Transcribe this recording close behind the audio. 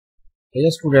Hello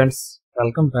students,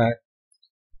 welcome back.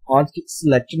 आज के इस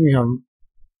लेक्चर में हम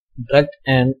डायरेक्ट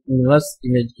एंड इनवर्स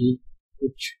इमेज की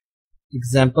कुछ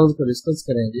एग्जांपल्स को डिस्कस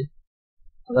करेंगे।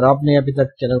 अगर आपने अभी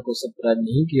तक चैनल को सब्सक्राइब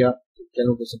नहीं किया तो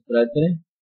चैनल को सब्सक्राइब करें,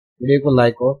 वीडियो को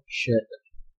लाइक और शेयर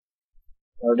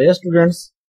करें। और डियर स्टूडेंट्स,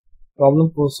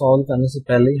 प्रॉब्लम को सॉल्व करने से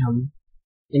पहले हम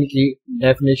इनकी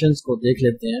डेफिनेशंस को देख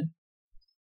लेते हैं।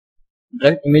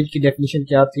 डायरेक्ट इमेज की डेफिनेशन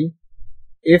क्या थी?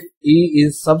 If E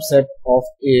is subset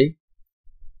of A,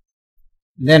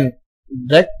 then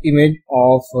direct image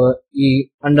of E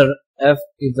under F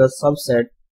is a subset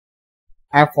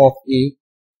F of E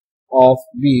of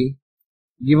B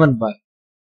given by।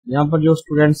 यहाँ पर जो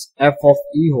स्टूडेंट्स F of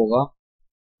E होगा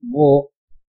वो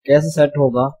कैसे सेट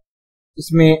होगा?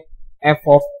 इसमें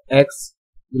F of X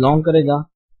बिलोंग करेगा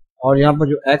और यहाँ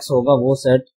पर जो X होगा वो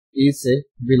सेट E से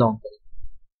बिलोंग करेगा।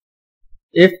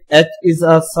 If H is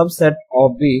a subset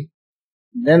of B,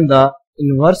 then the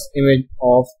inverse image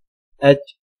of H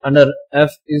under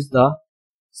F is the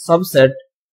subset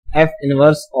F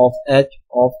inverse of H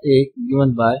of A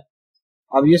given by।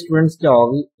 अब ये स्टूडेंट्स क्या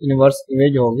होगी? Inverse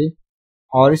image होगी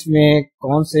और इसमें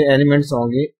कौन से एलिमेंट्स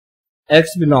होंगे?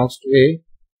 X belongs to A,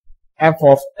 F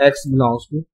of X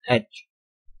belongs to H।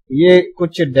 ये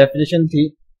कुछ डेफिनेशन थी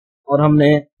और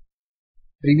हमने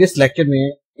प्रीवियस लेक्चर में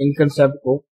इन कंसेप्ट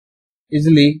को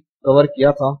इजिली कवर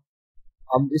किया था।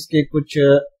 अब इसके कुछ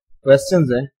क्वेश्चंस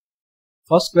हैं।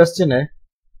 फर्स्ट क्वेश्चन है,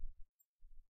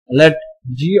 late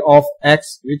g of x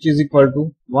which is equal to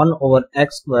 1 over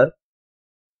x square,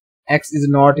 x is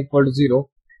not equal to 0,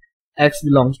 x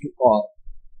belongs to R।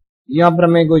 यहाँ पर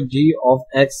हमें कोई g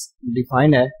of x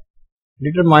डिफाइन है।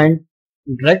 Determine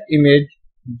direct image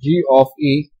g of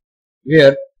E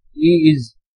where E is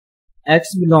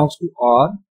x belongs to R,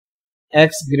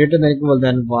 x greater than equal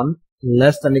than 1,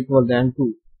 less than equal then 2।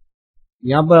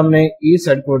 यहाँ पर हमने ई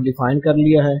set को define कर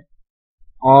लिया है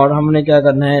और हमने क्या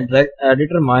करना है?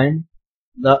 Determine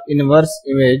the inverse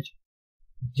image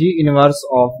ji inverse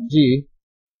of ji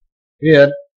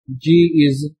where ji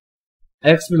is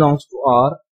x belongs to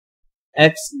are,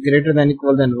 x greater than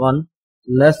equal then 1,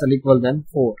 less than equal then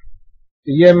 4।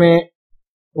 तो ये हमें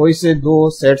कोई से दो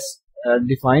सेट्स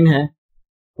डिफाइन है,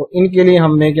 तो इनके लिए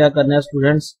हमने क्या करना है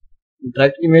students?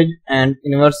 Direct image and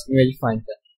inverse image find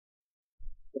करना है।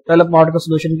 तो पहला पार्ट का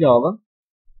सोल्यूशन क्या होगा?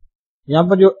 यहाँ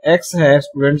पर जो x है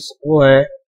स्टूडेंट्स वो है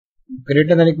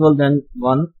greater than equal then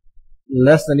 1,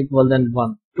 less than equal then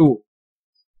 1, 2।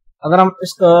 अगर हम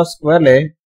इसका स्क्वायर ले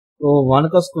तो 1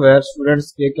 का स्क्वायर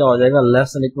स्टूडेंट्स के क्या हो जाएगा?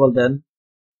 Less than equal then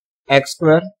x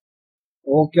square,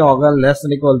 वो क्या होगा? Less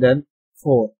than equal then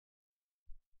 4।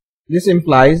 This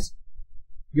implies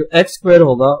जो x स्क्वायर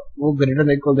होगा वो greater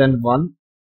than equal then 1,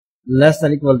 less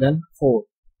than equal then 4।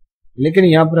 लेकिन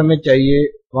यहां पर हमें चाहिए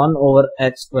 1 ओवर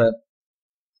एक्स स्क्वायर,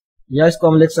 या इसको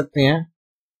हम लिख सकते हैं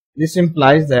this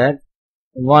implies that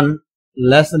 1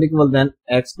 less than equal then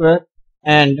x square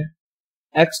and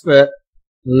x square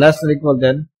less than equal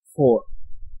then 4।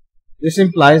 This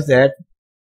implies that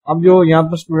अब जो यहाँ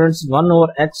पर स्टूडेंट्स 1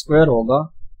 ओवर एक्स स्क्वायर होगा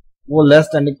वो लेस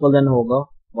देन इक्वल देन होगा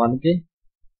 1 के,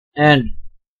 एंड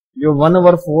जो 1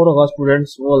 ओवर 4 होगा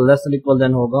स्टूडेंट्स वो लेस देन इक्वल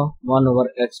देन होगा 1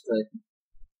 ओवर एक्स स्क्वायर।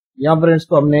 यहाँ पर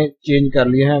इसको हमने चेंज कर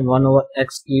लिया है 1 ओवर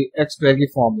एक्स स्क्वायर की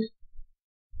फॉर्म में।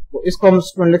 तो इसको हम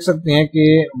स्टूडेंट लिख सकते हैं कि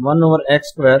 1 ओवर एक्स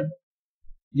स्क्वायर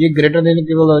ये ग्रेटर देन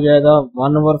इक्वल हो जाएगा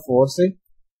 1 ओवर 4 से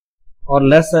और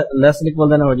लेस देन इक्वल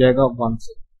देन हो जाएगा 1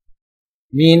 से।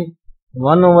 मीन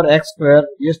 1 ओवर एक्स स्क्वायर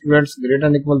ये students greater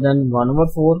than equal then 1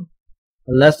 over 4,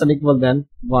 less than equal then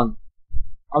 1।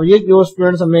 अब ये जो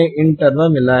स्टूडेंट्स हमें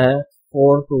इंटरवल मिला है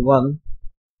 4 to 1,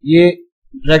 ये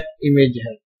डायरेक्ट इमेज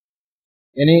है।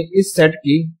 यानी इस सेट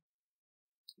की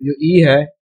जो E है,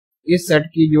 इस सेट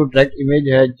की जो डायरेक्ट इमेज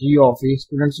है G ऑफ E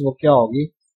स्टूडेंट्स वो क्या होगी?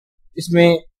 इसमें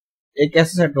एक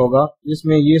ऐसा सेट होगा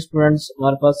जिसमें ये स्टूडेंट्स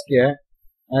हमारे पास क्या है?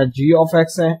 G ऑफ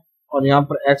X है और यहाँ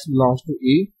पर X बिलोंग्स टू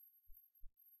E।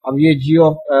 अब ये G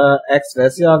ऑफ X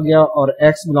वैसे आ गया और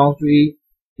X belongs to E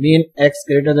mean x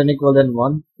greater than equal then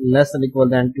 1, less than equal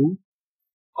then 2।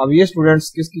 अब ये स्टूडेंट्स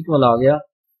किसकी इक्वल आ गया?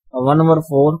 1 ओवर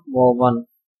 4 वो 1।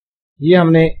 ये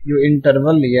हमने जो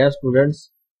इंटरवल लिया है स्टूडेंट्स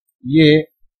ये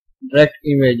डायरेक्ट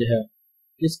इमेज है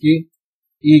किसकी?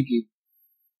 E की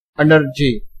अंडर G।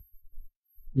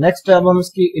 नेक्स्ट अब हम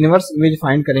इसकी इनवर्स इमेज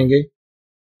फाइंड करेंगे।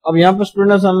 अब यहाँ पर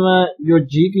स्टूडेंट्स हम जो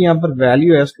G की यहाँ पर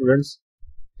वैल्यू है स्टूडेंट्स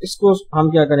इसको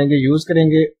हम क्या करेंगे? यूज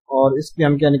करेंगे और इसकी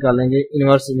हम क्या निकालेंगे?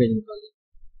 इनवर्स इमेज निकालेंगे।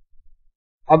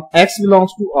 अब x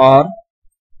belongs to R,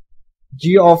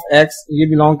 g of x ये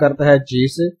बिलोंग करता है G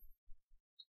से।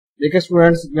 देखिए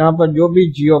स्टूडेंट्स यहाँ पर जो भी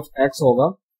g ऑफ x होगा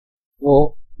वो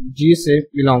G से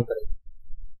बिलोंग करेगा।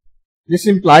 दिस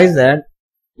इंप्लाइज दैट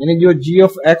यानी जो जी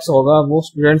ऑफ एक्स होगा वो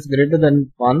students greater than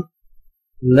 1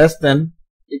 less than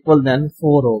equal then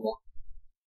 4 होगा।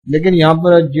 लेकिन यहाँ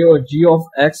पर जो जी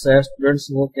ऑफ एक्स है स्टूडेंट्स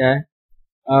वो क्या है,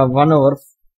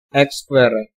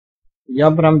 1/x² है।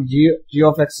 यहाँ पर हम जी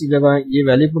ऑफ एक्स की जगह ये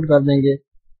वैल्यू पुट कर देंगे,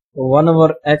 तो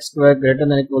 1/x² greater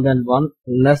than equal then 1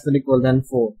 less than equal then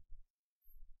 4।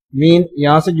 Mean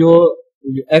यहाँ से जो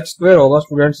x² होगा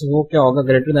स्टूडेंट्स वो क्या होगा,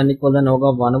 ग्रेटर देन इक्वल देन होगा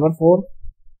 1/4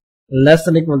 लेस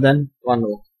देन इक्वल देन 1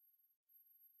 होगा।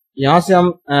 यहाँ से हम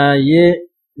ये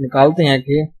निकालते हैं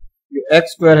कि जो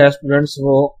x² है स्टूडेंट्स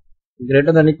वो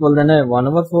ग्रेटर देन इक्वल देन है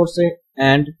 1/4 से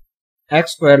and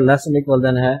x² less than equal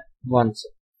then है 1 से।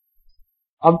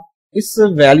 अब इस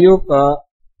वैल्यू का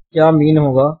क्या मीन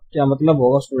होगा, क्या मतलब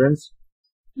होगा स्टूडेंट्स,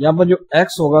 यहाँ पर जो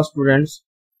x होगा स्टूडेंट्स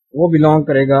वो बिलोंग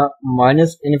करेगा -∞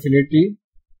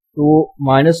 टू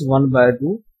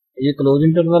 -1/2, ये क्लोज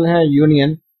इंटरवल है,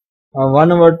 यूनियन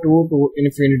 1/2 टू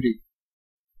इन्फिनिटी।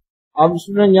 अब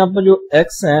स्टूडेंट यहाँ पर जो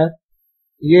x है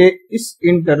ये इस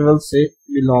इंटरवल से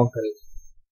बिलोंग करेगा।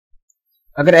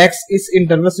 अगर x इस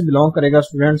इंटरवल से बिलोंग करेगा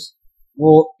स्टूडेंट्स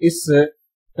वो इस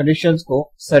कंडीशंस को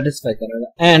सेटिस्फाई करेगा।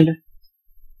 एंड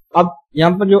अब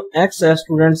यहाँ पर जो x है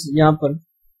स्टूडेंट्स, यहाँ पर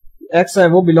x है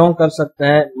वो बिलोंग कर सकता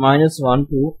है -1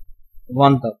 टू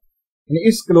 1 तक, यानी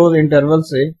इस क्लोज इंटरवल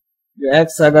से जो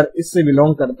x अगर इससे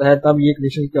बिलोंग करता है तब ये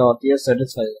कंडीशन क्या होती है,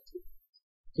 सेटिस्फाई होती है।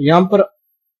 तो यहाँ पर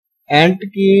एंड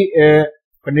की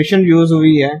कंडीशन यूज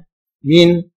हुई है,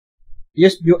 मीन ये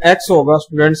जो x होगा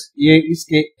स्टूडेंट्स ये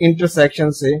इसके इंटरसेक्शन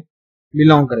से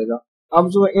बिलोंग करेगा। अब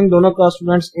जो इन दोनों का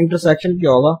स्टूडेंट्स इंटरसेक्शन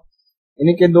क्या होगा,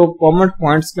 यानी कि दो कॉमन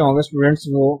पॉइंट्स क्या होंगे स्टूडेंट्स,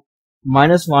 वो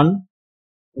 -1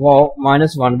 वो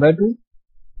 -1/2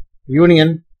 यूनियन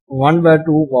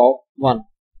 1/2 वो 1।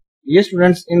 ये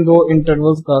स्टूडेंट्स इन दो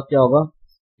इंटरवल्स का क्या होगा,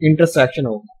 इंटरसेक्शन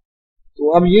होगा।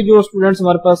 तो अब ये जो स्टूडेंट्स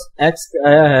हमारे पास x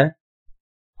आया है,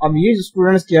 अब ये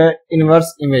स्टूडेंट्स क्या है,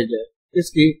 इनवर्स इमेज है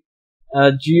इसकी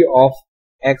g ऑफ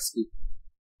x की,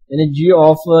 यानी g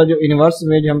ऑफ जो इनवर्स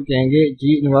इमेज हम कहेंगे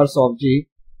g इनवर्स ऑफ g,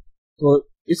 तो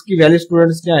इसकी वैल्यू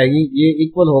स्टूडेंट्स क्या आएगी, ये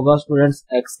इक्वल होगा स्टूडेंट्स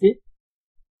x के,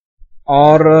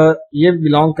 और ये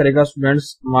बिलोंग करेगा स्टूडेंट्स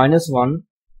 -1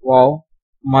 वाव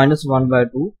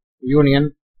 -1/2 यूनियन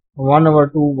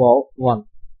 1/2 वाव 1।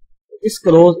 इस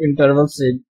क्लोज इंटरवल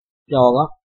से क्या होगा,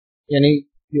 यानी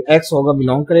जो x होगा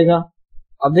बिलोंग करेगा।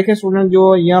 अब देखें स्टूडेंट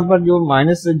जो यहाँ पर जो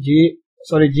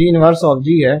g इनवर्स ऑफ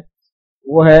g है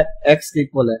वो है x के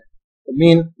इक्वल है, तो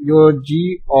मीन जो g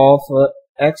ऑफ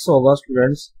x होगा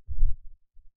स्टूडेंट्स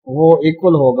वो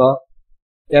इक्वल होगा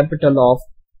कैपिटल ऑफ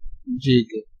g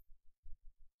के।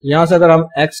 यहाँ से अगर हम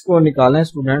x को निकालें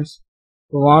स्टूडेंट्स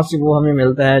तो वहां से वो हमें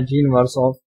मिलता है g इनवर्स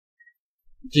ऑफ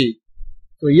g।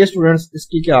 तो ये स्टूडेंट्स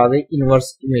इसकी क्या आ गई, इनवर्स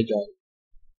इमेज आ गई।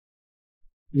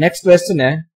 नेक्स्ट क्वेश्चन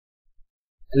है,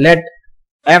 लेट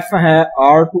f है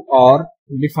r to r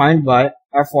defined by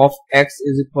f of x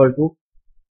is equal to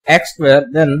x²,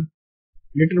 then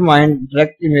determine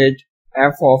direct image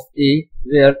f of e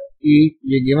where e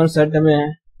ये given set में है,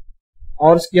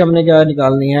 और इसकी हमने क्या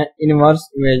निकालनी है, inverse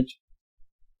image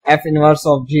f inverse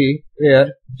of g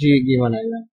where g given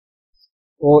है।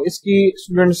 तो इसकी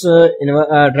स्टूडेंट्स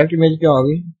डायरेक्ट इमेज क्या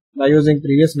होगी, बाय यूजिंग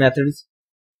प्रीवियस मेथड्स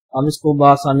हम इसको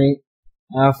बआसानी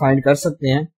फाइंड कर सकते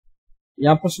हैं।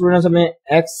 यहाँ पर स्टूडेंट्स हमें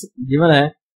x गिवन है,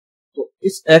 तो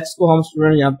इस x को हम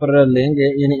स्टूडेंट यहाँ पर लेंगे,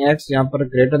 यानी x यहाँ पर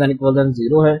ग्रेटर देन इक्वल देन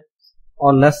 0 है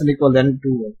और लेस देन इक्वल देन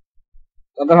 2 है।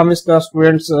 तो अगर हम इसका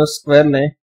स्टूडेंट्स स्क्वायर लें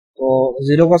तो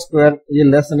 0 का स्क्वायर ये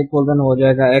लेस देन इक्वल देन हो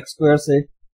जाएगा x² से,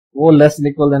 वो लेस देन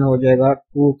इक्वल देन हो जाएगा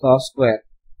 2 का square.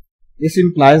 This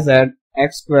implies that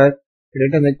x²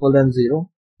 greater than equal then 0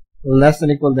 less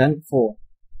than equal then 4।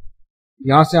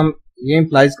 यहाँ से हम ये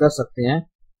इंप्लाइज कर सकते हैं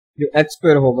जो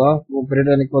x² होगा वो ग्रेटर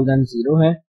देन इक्वल देन 0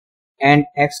 है and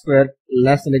x²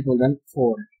 less than equal then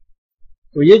 4 है।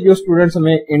 तो ये जो स्टूडेंट्स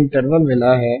हमें इंटरवल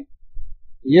मिला है,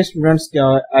 ये स्टूडेंट्स क्या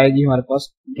आएगी, हमारे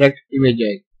पास डायरेक्ट इमेज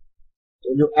आएगी।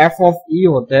 तो जो f ऑफ e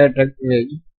होता है डायरेक्ट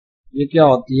इमेज, ये क्या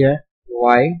होती है,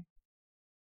 y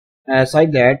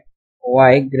such that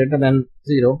y greater than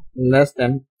 0 less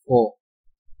than 4।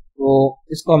 तो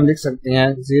इसको हम लिख सकते हैं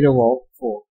 0 वाव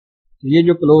 4। तो ये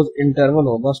जो क्लोज इंटरवल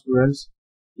होगा स्टूडेंट्स,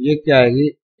 ये क्या आएगी,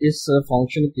 इस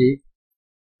फंक्शन की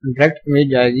डायरेक्ट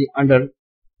इमेज आएगी अंडर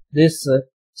दिस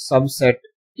सबसेट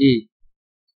e।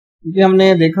 क्योंकि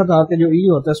हमने देखा था कि जो e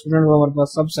होता है स्टूडेंट वो हमारे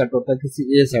पास सबसेट होता है किसी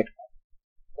a सेट का।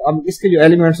 तो अब इसके जो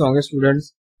एलिमेंट्स होंगे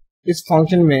स्टूडेंट्स इस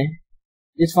फंक्शन में,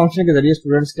 इस फंक्शन के जरिए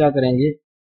स्टूडेंट्स क्या करेंगे,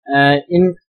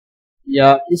 इन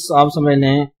या इस आप समझ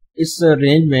लें इस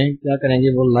रेंज में क्या करेंगे,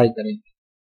 वो लाई करेंगे।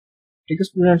 ठीक है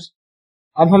स्टूडेंट्स,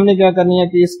 अब हमने क्या करनी है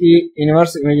कि इसकी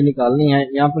इनवर्स इमेज निकालनी है।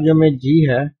 यहाँ पर जो हमें g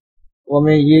है वो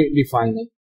हमें ये डिफाइन है।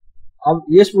 अब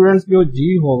ये स्टूडेंट्स जो G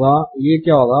होगा ये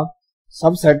क्या होगा,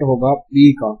 सबसेट होगा B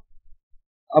का।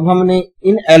 अब हमने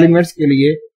इन एलिमेंट्स के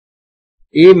लिए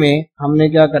A में हमने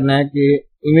क्या करना है कि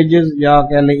इमेजेस या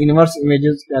कह लें इनवर्स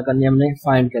इमेजेस क्या करनी है, हमने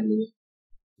फाइंड करनी है।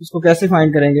 इसको कैसे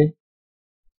फाइंड करेंगे,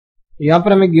 यहाँ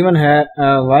पर हमें गिवन है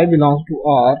y belongs to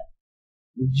R,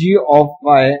 G of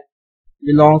y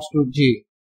belongs to G।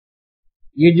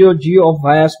 ये जो G ऑफ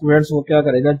y है स्टूडेंट्स वो क्या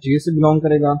करेगा, G से बिलोंग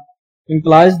करेगा।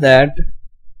 implies that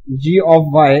G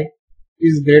of y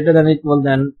is greater than equal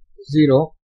than 0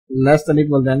 less than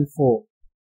equal than 4।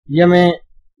 ये हमें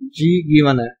G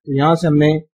गिवन है, तो यहाँ से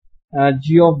हमने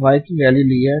G of y की वैल्यू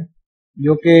ली है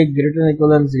जो कि ग्रेटर देन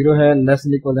इक्वल देन 0 है, लेस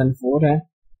देन इक्वल देन 4 है।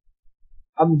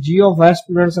 अब G of y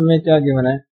स्टूडेंट्स हमें क्या गिवन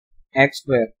है, x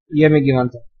स्क्वायर, ये हमें गिवन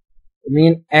था,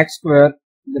 mean x square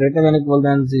greater than equal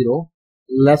then 0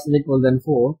 less than equal then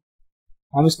 4।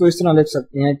 हम इसको इस तरह लिख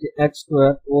सकते हैं कि x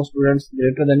स्क्वायर वो students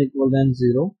greater than equal then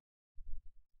 0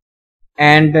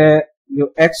 and जो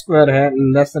x स्क्वायर है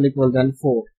लेस देन इक्वल देन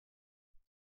 4।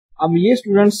 अब ये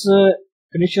स्टूडेंट्स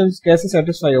कंडीशंस कैसे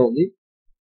सेटिस्फाई होगी,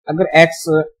 अगर x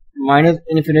minus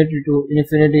infinity to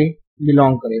infinity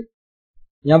belong करे।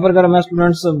 यहाँ पर अगर मैं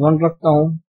स्टूडेंट्स 1 रखता हूँ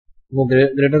वो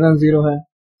ग्रेटर देन 0 है,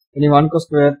 यानी 1 का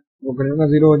स्क्वायर वो ग्रेटर देन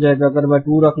 0 हो जाएगा। अगर मैं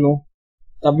 2 रख लूँ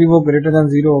तब भी वो ग्रेटर देन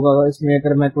 0 होगा। इसमें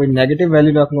अगर मैं कोई नेगेटिव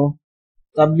वैल्यू रख लूँ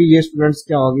तब भी ये स्टूडेंट्स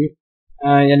क्या होगी,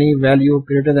 यानी value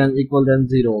greater than equal then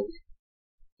 0 होगी।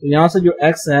 तो यहाँ से जो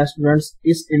x है स्टूडेंट्स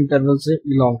इस इंटरवल से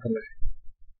बिलोंग कर रहे हैं,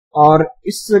 और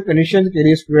इस कंडीशन के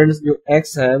लिए स्टूडेंट्स जो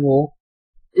x है वो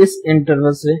इस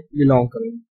इंटरवल से बिलोंग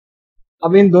करेंगे।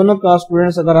 अब इन दोनों का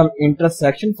स्टूडेंट्स अगर हम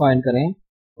इंटरसेक्शन फाइंड करें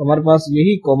तो हमारे पास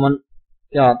यही कॉमन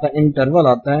क्या आता है, इंटरवल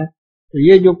आता है। तो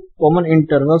ये जो कॉमन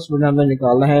इंटरवल स्टूडेंट हमें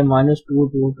निकालना है -2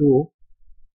 2 2,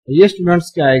 ये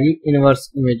स्टूडेंट्स क्या आएगी,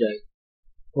 इनवर्स इमेज आएगी।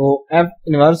 तो f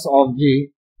इनवर्स ऑफ G।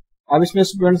 अब इसमें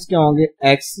स्टूडेंट्स क्या होंगे,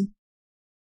 x,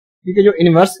 क्योंकि जो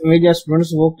इनवर्स इमेज है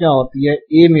स्टूडेंट्स वो क्या होती है,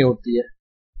 A में होती है।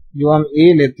 जो हम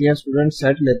A लेते हैं स्टूडेंट,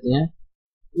 सेट लेते हैं,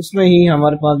 उसमें ही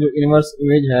हमारे पास जो इनवर्स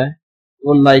इमेज है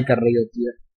वो लाई कर रही होती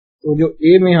है। तो जो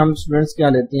A में हम स्टूडेंट्स क्या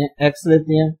लेते हैं, x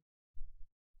लेते हैं।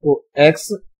 तो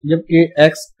x, जबकि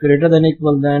x greater than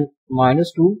equal then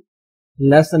 -2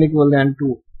 less than equal then 2,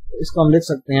 इसको हम लिख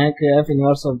सकते हैं कि f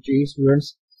inverse of G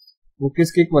students वो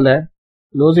किसके इक्वल है,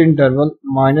 क्लोज इंटरवल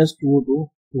 -2 to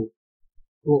 2।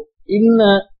 तो इन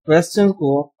क्वेश्चन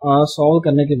को सॉल्व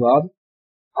करने के बाद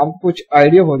आपको कुछ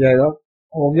आइडिया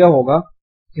हो गया होगा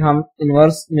कि हम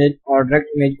इनवर्स इमेज और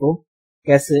डायरेक्ट इमेज को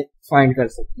कैसे फाइंड कर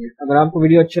सकते हैं। अगर आपको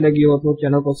वीडियो अच्छी लगी हो तो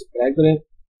चैनल को सब्सक्राइब करें,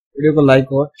 वीडियो को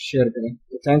लाइक और शेयर करें।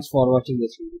 Thanks for watching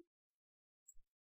this video.